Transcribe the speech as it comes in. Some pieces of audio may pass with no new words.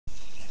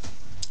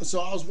So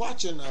I was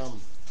watching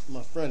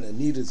my friend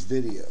Anita's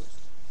video,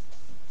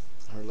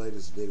 her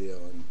latest video,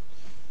 and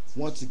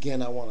once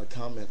again I want to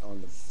comment on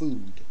the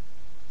food.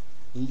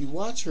 When you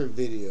watch her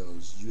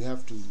videos, you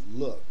have to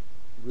look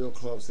real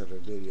close at her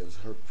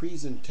videos. Her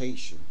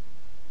presentation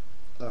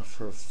of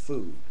her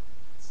food.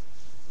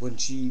 When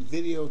she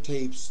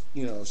videotapes,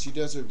 she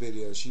does her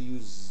videos, she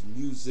uses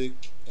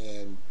music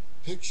and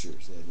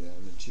pictures in them,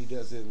 and she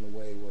does it in a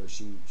way where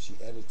she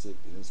edits it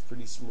and it's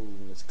pretty smooth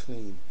and it's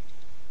clean.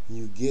 And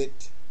you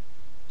get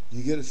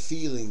a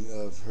feeling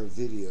of her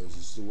videos.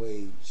 It's the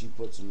way she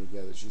puts them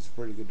together. She's a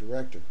pretty good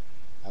director.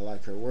 I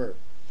like her work.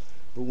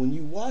 But when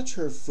you watch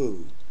her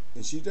food,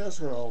 and she does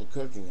her own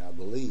cooking, I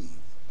believe,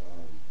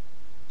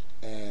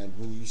 and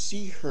when you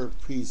see her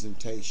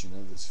presentation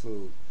of this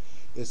food,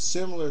 it's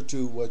similar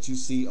to what you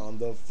see on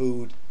the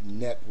Food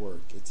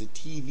Network. It's a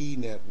TV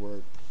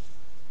network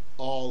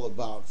all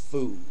about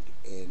food,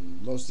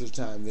 and most of the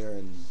time they're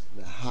in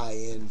the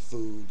high-end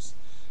foods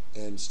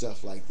and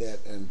stuff like that.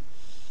 And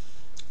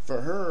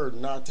for her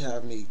not to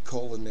have any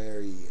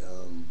culinary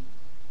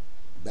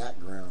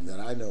background that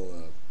I know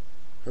of,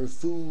 her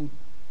food,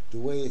 the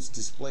way it's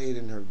displayed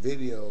in her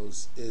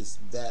videos, is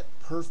that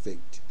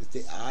perfect.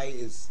 The eye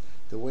is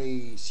the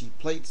way she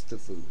plates the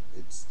food.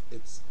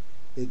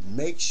 It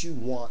makes you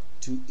want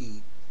to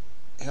eat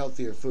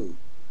healthier food.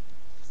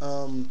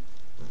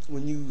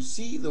 When you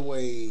see the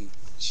way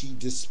she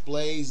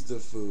displays the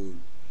food,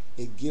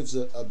 it gives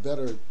a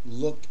better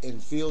look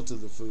and feel to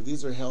the food.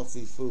 These are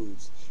healthy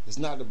foods. It's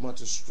not a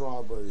bunch of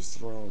strawberries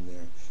thrown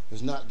there.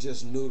 It's not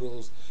just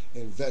noodles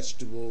and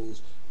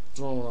vegetables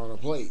thrown on a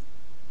plate.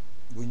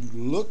 When you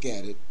look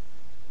at it,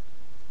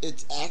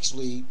 it's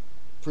actually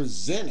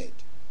presented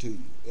to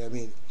you. I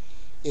mean,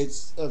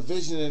 it's a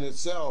vision in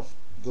itself,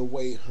 the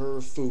way her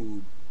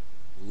food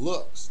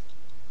looks.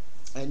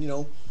 And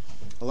a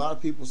lot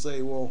of people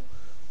say, well,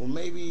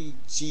 maybe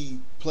she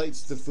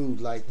plates the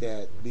food like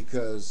that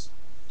because,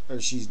 or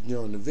she's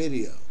doing the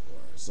video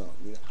or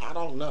something. I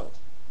don't know,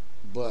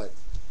 but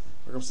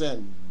like I'm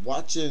saying,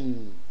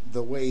 watching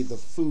the way the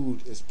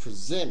food is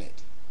presented,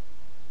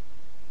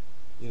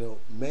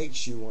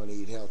 makes you want to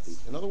eat healthy.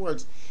 In other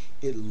words,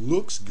 it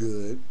looks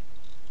good,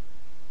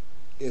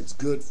 it's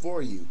good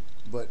for you,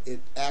 but it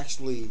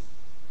actually,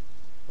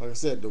 like I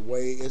said, the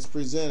way it's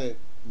presented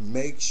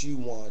makes you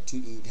want to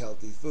eat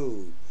healthy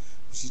food.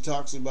 She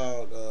talks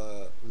about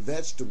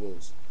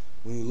vegetables.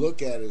 When you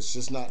look at it, it's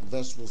just not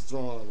vegetables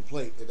thrown on the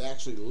plate. It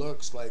actually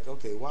looks like,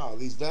 okay, wow,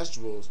 these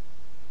vegetables,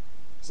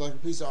 it's like a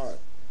piece of art.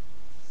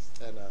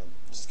 And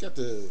she's got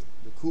the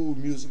cool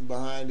music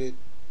behind it,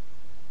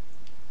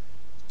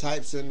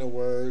 types in the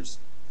words,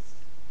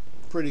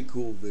 pretty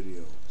cool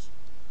videos.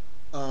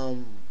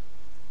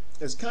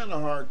 It's kind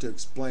of hard to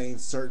explain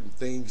certain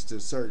things to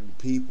certain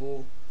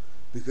people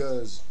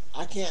because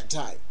I can't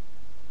type.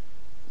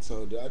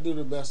 So I do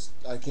the best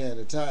I can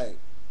to type,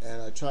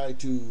 and I try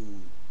to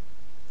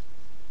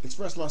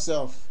express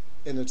myself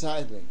in the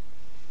typing.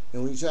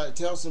 And when you try to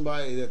tell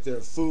somebody that their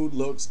food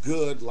looks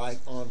good, like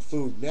on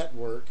Food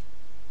Network,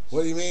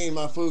 what do you mean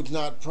my food's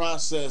not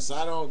processed?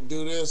 I don't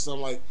do this. I'm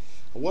like,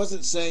 I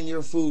wasn't saying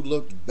your food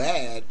looked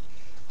bad.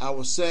 I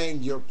was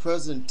saying your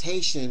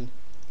presentation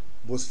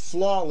was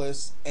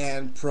flawless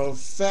and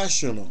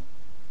professional.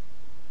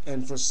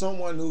 And for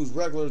someone who's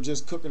regular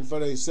just cooking for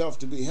themselves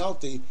to be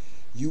healthy,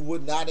 you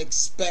would not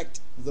expect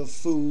the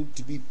food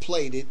to be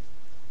plated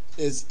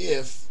as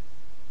if,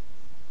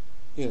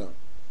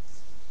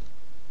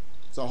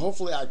 So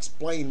hopefully I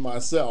explained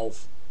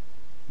myself.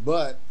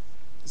 But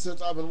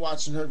since I've been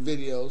watching her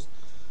videos,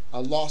 I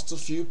lost a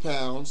few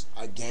pounds.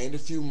 I gained a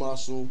few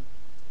muscle.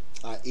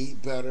 I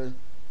eat better.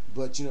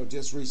 But,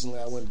 just recently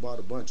I went and bought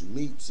a bunch of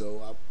meat.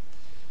 So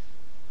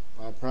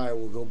I probably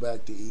will go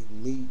back to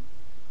eating meat.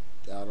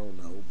 I don't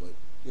know. But,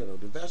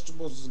 the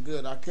vegetables is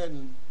good. I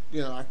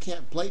I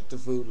can't plate the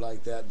food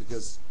like that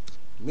because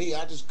me,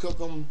 I just cook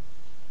them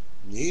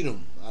and eat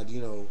them.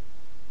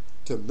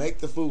 To make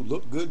the food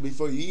look good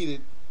before you eat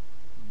it,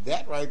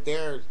 that right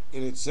there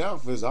in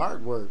itself is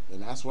artwork.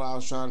 And that's what I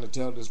was trying to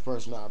tell this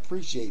person I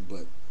appreciate.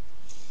 But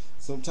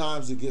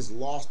sometimes it gets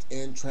lost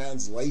in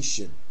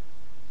translation.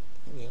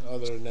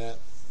 Other than that,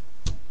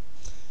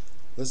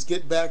 let's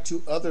get back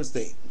to other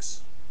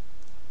things.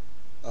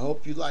 I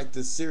hope you liked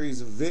the series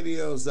of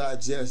videos I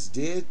just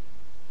did.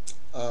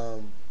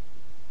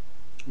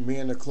 Me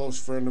and a close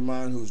friend of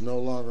mine who's no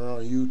longer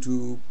on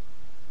YouTube,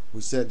 we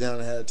sat down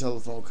and had a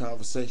telephone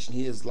conversation.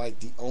 He is like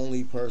the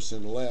only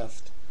person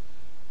left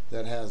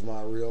that has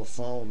my real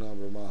phone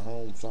number, my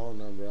home phone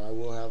number. I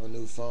will have a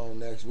new phone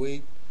next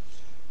week.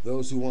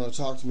 Those who want to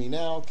talk to me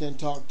now can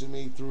talk to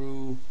me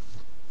through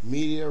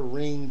Media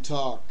Ring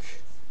Talk.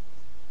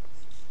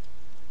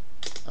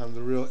 I'm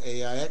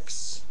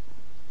TheRealAix's,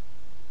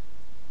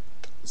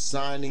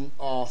 signing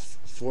off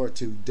for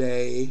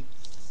today.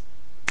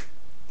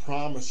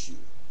 Promise you,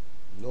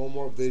 no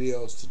more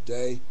videos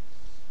today.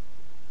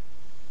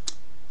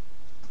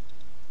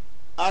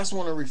 I just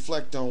want to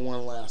reflect on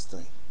one last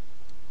thing.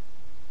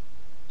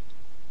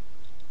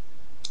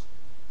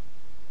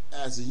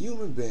 As a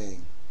human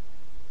being,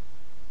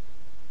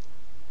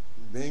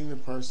 being the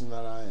person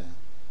that I am,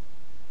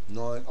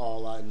 knowing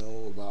all I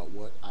know about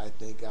what I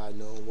think I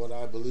know, what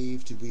I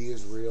believe to be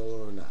is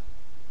real or not.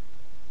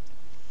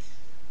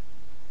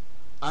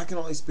 I can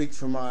only speak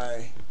for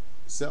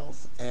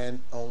myself and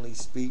only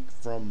speak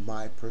from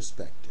my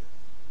perspective.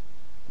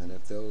 And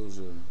if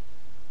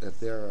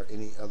there are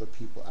any other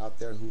people out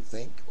there who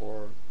think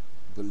or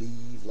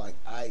believe like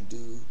I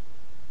do,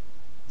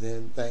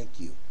 then thank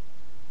you.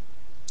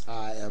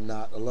 I am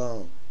not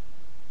alone.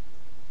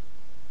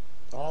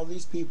 All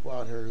these people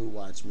out here who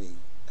watch me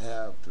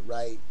have the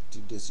right to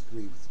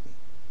disagree with me.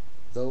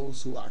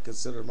 Those who I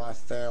consider my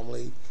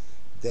family,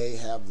 they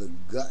have the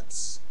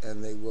guts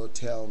and they will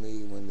tell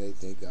me when they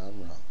think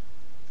I'm wrong.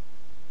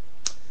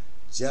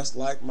 Just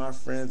like my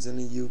friends in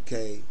the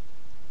UK,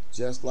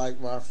 just like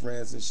my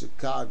friends in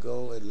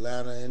Chicago,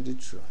 Atlanta, and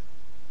Detroit,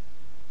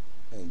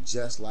 and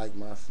just like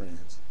my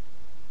friends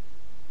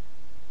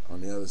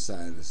on the other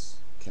side of this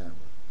camera,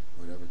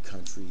 whatever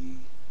country,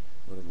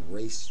 whatever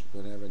race,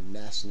 whatever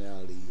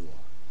nationality you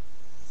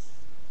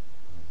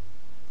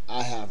are.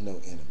 I have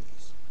no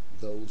enemies.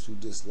 Those who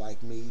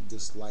dislike me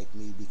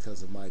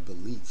because of my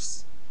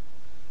beliefs.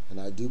 And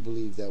I do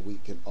believe that we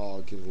can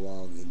all get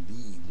along and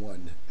be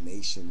one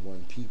nation,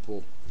 one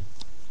people.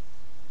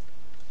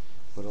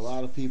 But a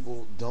lot of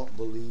people don't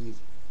believe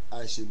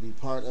I should be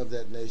part of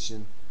that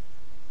nation,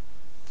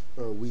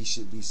 or we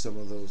should be some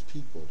of those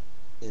people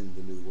in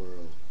the new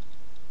world.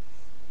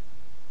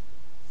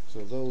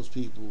 So those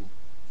people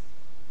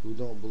who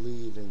don't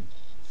believe in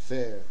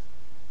fair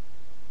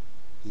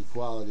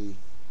equality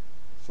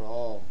for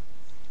all,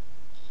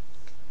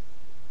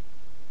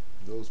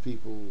 those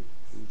people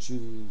who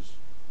choose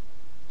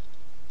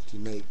to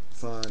make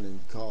fun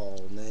and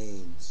call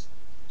names,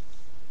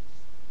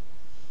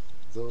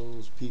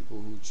 those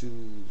people who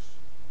choose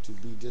to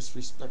be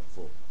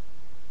disrespectful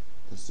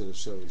instead of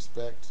show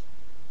respect,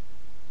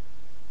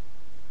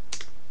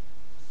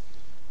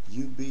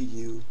 you be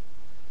you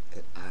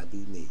and I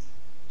be me.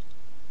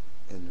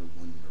 And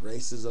when the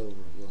race is over,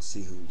 we'll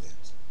see who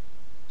wins.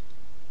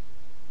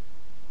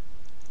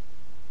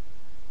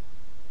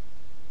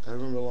 I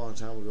remember a long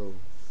time ago,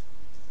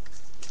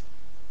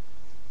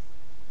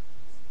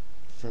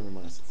 a friend of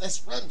mine said,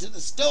 "Let's run to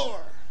the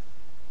store."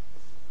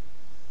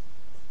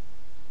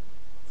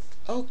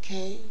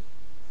 Okay.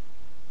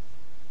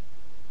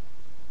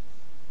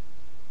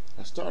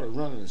 I started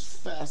running as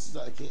fast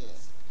as I could.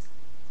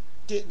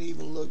 Didn't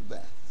even look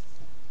back.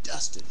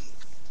 Dusted it.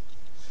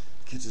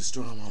 Get to the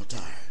store, I'm all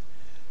tired.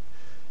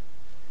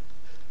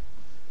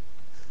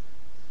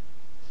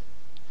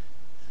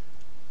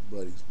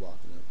 Buddy's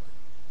walking up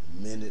like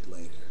a minute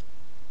later.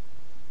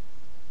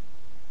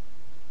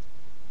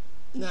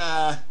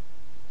 Nah.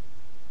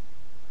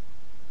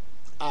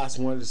 I just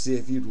wanted to see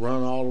if you'd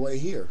run all the way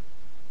here.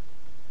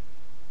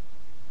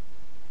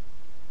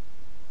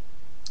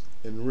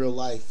 In real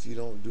life, you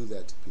don't do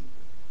that to people.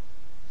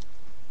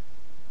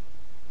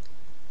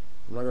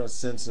 I'm not going to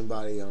send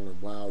somebody on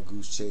a wild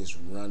goose chase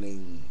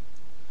running,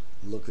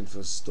 looking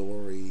for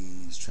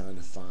stories, trying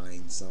to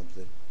find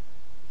something.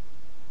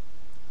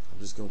 I'm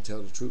just going to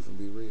tell the truth and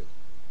be real.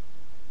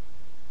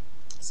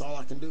 That's all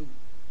I can do.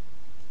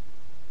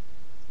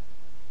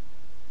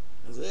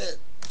 That's it.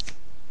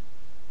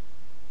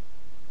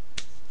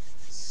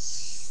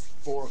 It's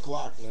 4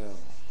 o'clock now.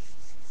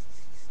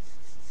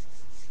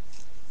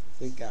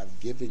 I think I've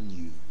given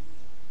you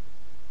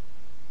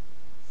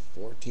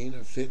 14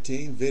 or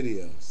 15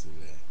 videos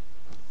today.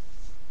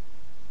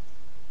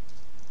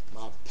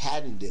 My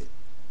patented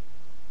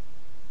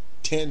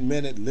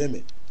 10-minute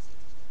limit.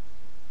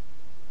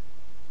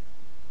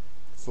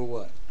 For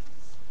what?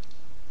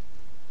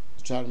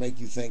 To try to make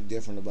you think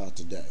different about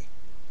today.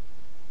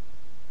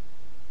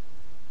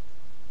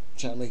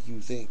 Try to make you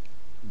think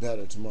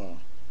better tomorrow.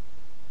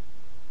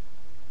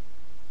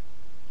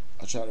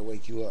 I'll try to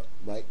wake you up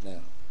right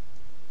now.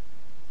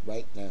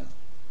 Right now.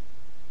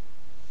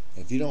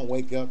 If you don't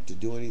wake up to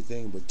do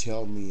anything but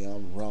tell me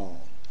I'm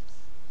wrong,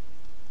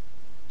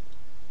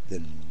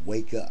 then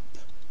wake up.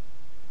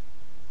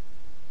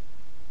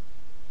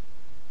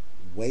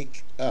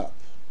 Wake up,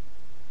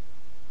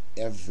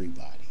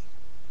 everybody.